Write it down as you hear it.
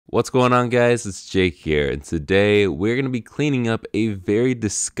What's going on, guys? It's Jake here, and today we're going to be cleaning up a very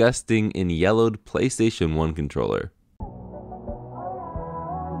disgusting and yellowed PlayStation 1 controller.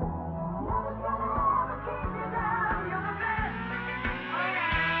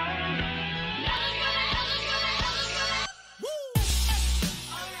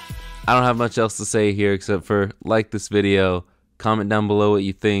 I don't have much else to say here except for like this video, comment down below what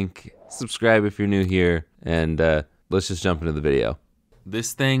you think, subscribe if you're new here, and let's just jump into the video.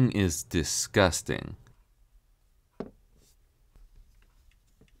 This thing is disgusting.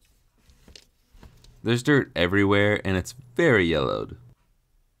 There's dirt everywhere and it's very yellowed.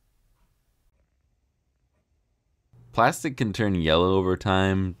 Plastic can turn yellow over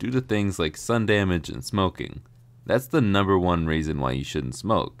time due to things like sun damage and smoking. That's the #1 reason why you shouldn't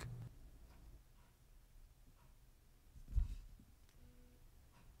smoke.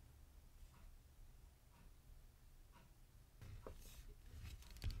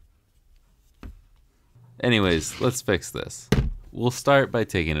 Anyways, let's fix this. We'll start by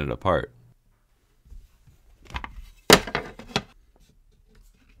taking it apart.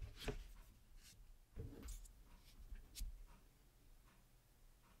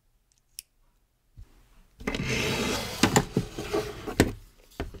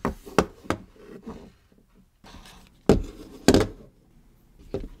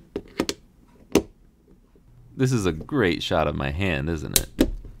 This is a great shot of my hand, isn't it?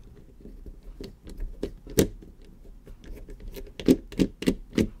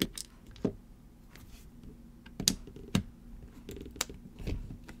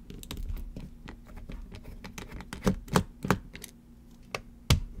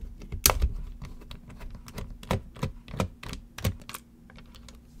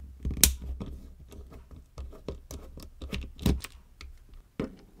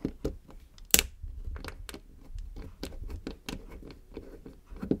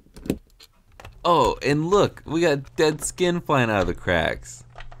 Oh, and look, we got dead skin flying out of the cracks.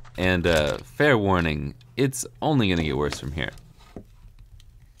 And fair warning, it's only gonna get worse from here.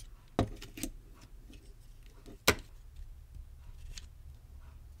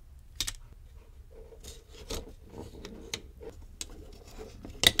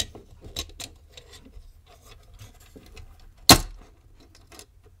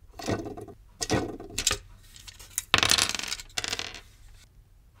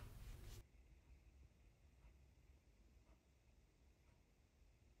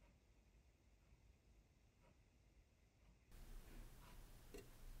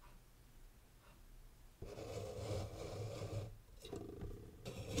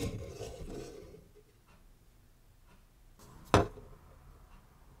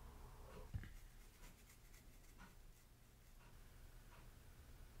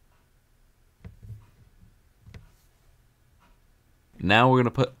 Now we're going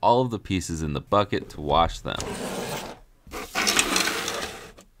to put all of the pieces in the bucket to wash them.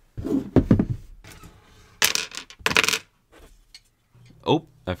 Oh,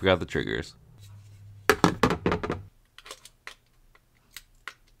 I forgot the triggers.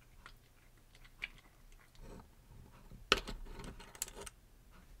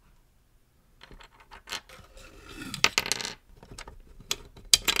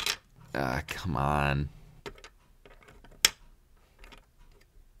 Ah, come on.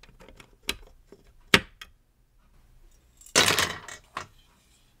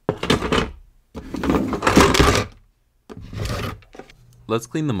 Let's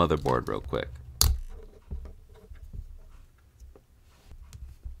clean the motherboard real quick.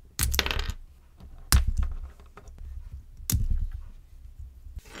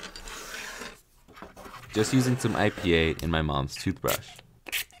 Just using some IPA and my mom's toothbrush.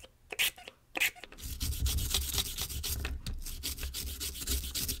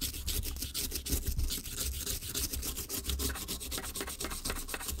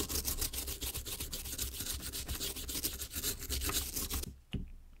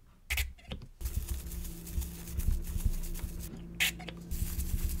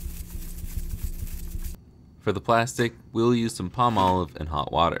 For the plastic, we'll use some palm olive and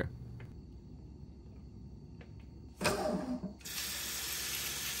hot water.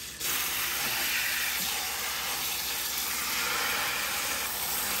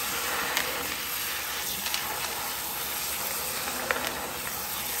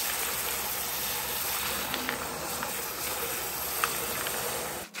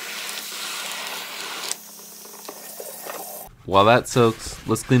 While that soaks,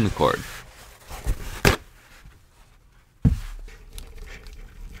 let's clean the cord.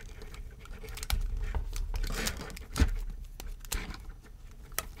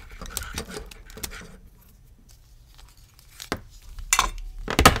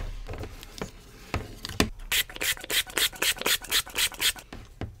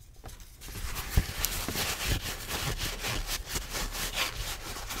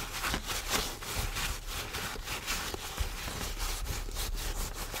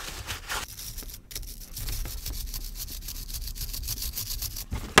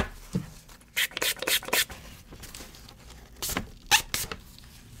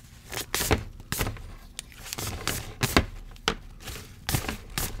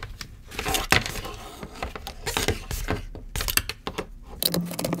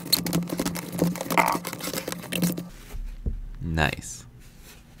 Nice.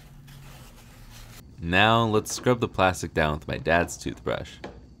 Now let's scrub the plastic down with my dad's toothbrush.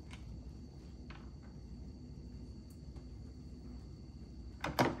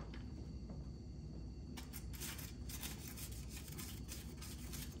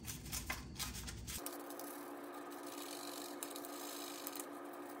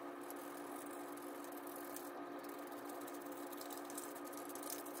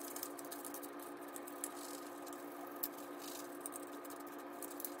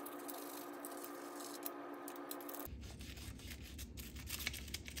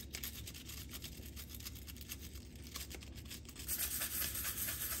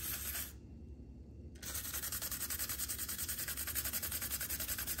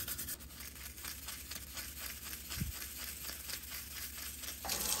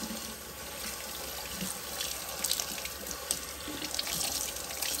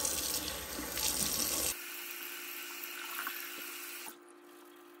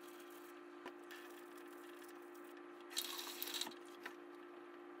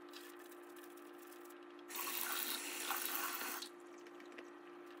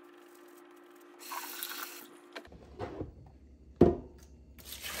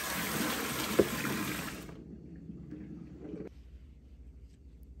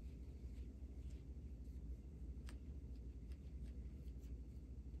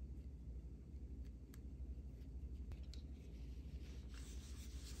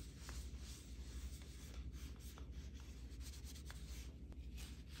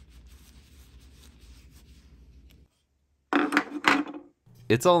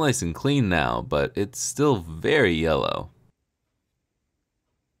 It's all nice and clean now, but it's still very yellow.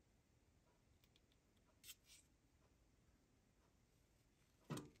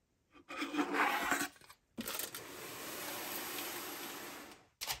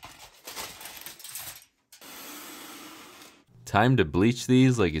 Time to bleach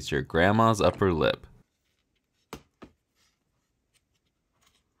these like it's your grandma's upper lip.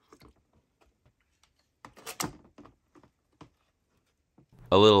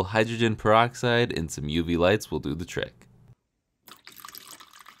 A little hydrogen peroxide and some UV lights will do the trick.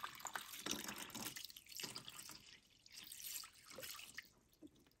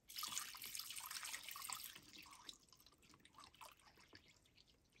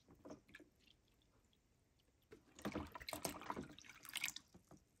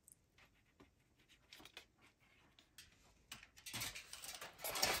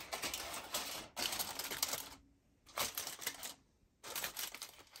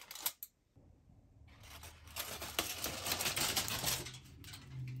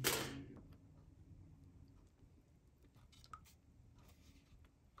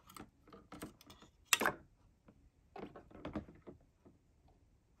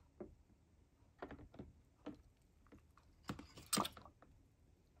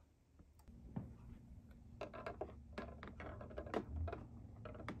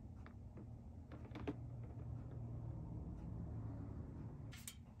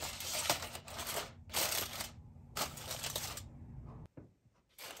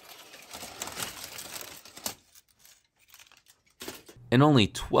 And only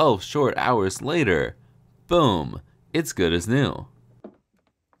 12 short hours later, boom, it's good as new.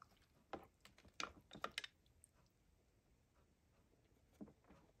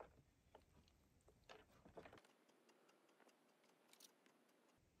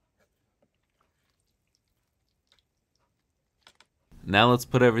 Now let's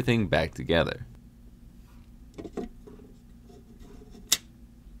put everything back together.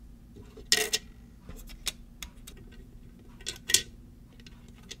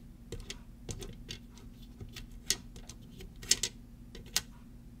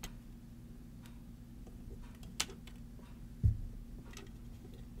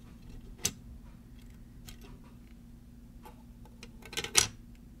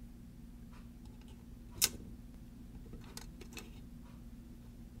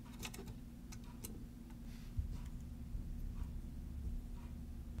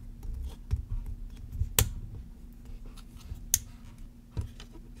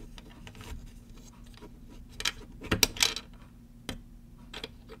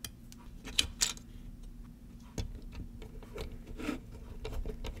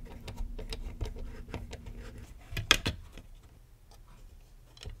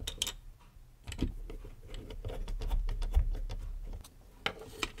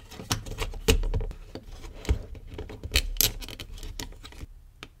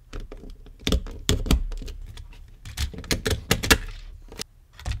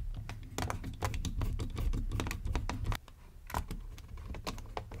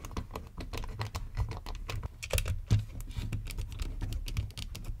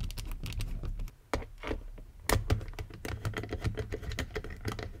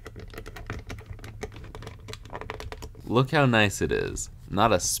 Look how nice it is.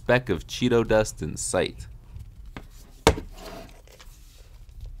 Not a speck of Cheeto dust in sight.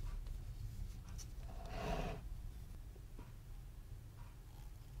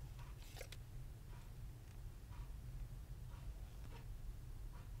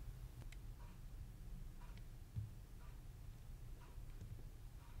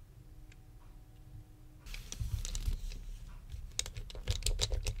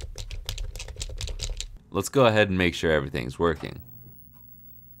 Let's go ahead and make sure everything's working.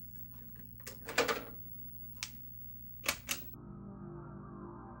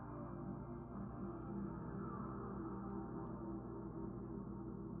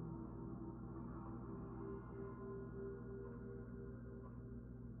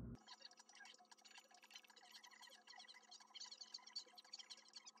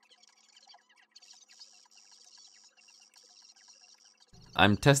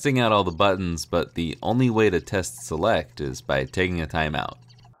 I'm testing out all the buttons, but the only way to test select is by taking a timeout.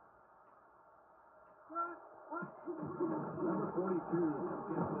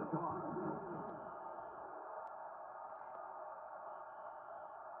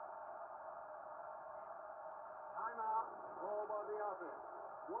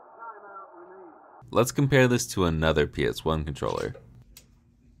 Let's compare this to another PS1 controller.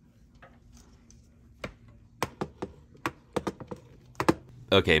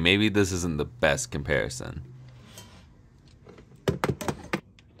 Okay, maybe this isn't the best comparison.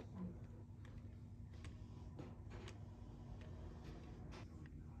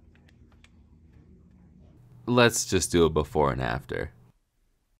 Let's just do a before and after.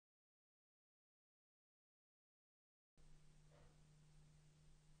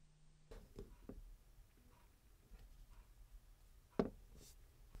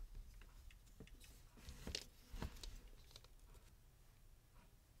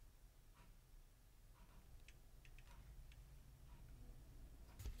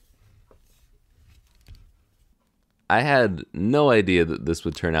 I had no idea that this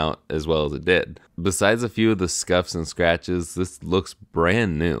would turn out as well as it did. Besides a few of the scuffs and scratches, this looks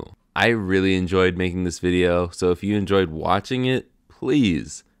brand new. I really enjoyed making this video, so if you enjoyed watching it,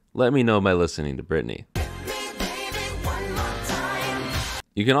 please let me know by listening to Brittany.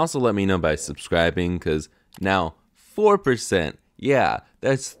 You can also let me know by subscribing, because now 4%, yeah,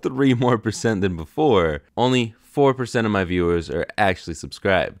 that's 3% more than before. Only 4% of my viewers are actually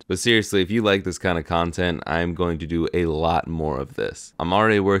subscribed. But seriously, if you like this kind of content, I'm going to do a lot more of this. I'm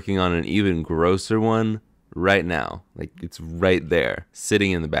already working on an even grosser one right now. Like, it's right there,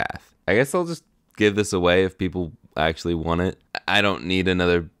 sitting in the bath. I guess I'll just give this away if people actually want it. I don't need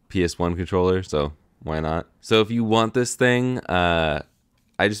another PS1 controller, so why not? So if you want this thing, I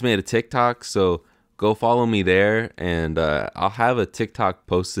just made a TikTok, so go follow me there, and I'll have a TikTok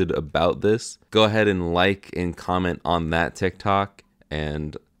posted about this. Go ahead and like and comment on that TikTok,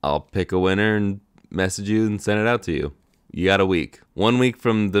 and I'll pick a winner and message you and send it out to you. You got a week. 1 week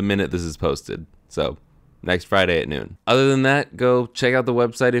from the minute this is posted. So, next Friday at noon. Other than that, go check out the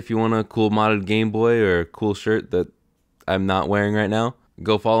website if you want a cool modded Game Boy or a cool shirt that I'm not wearing right now.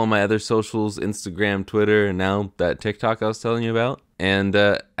 Go follow my other socials, Instagram, Twitter, and now that TikTok I was telling you about. And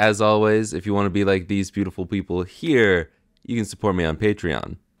as always, if you want to be like these beautiful people here, you can support me on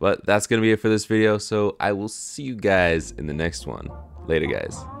Patreon. But that's going to be it for this video, so I will see you guys in the next one. Later,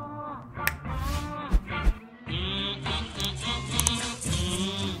 guys.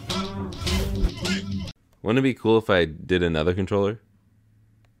 Wouldn't it be cool if I did another controller?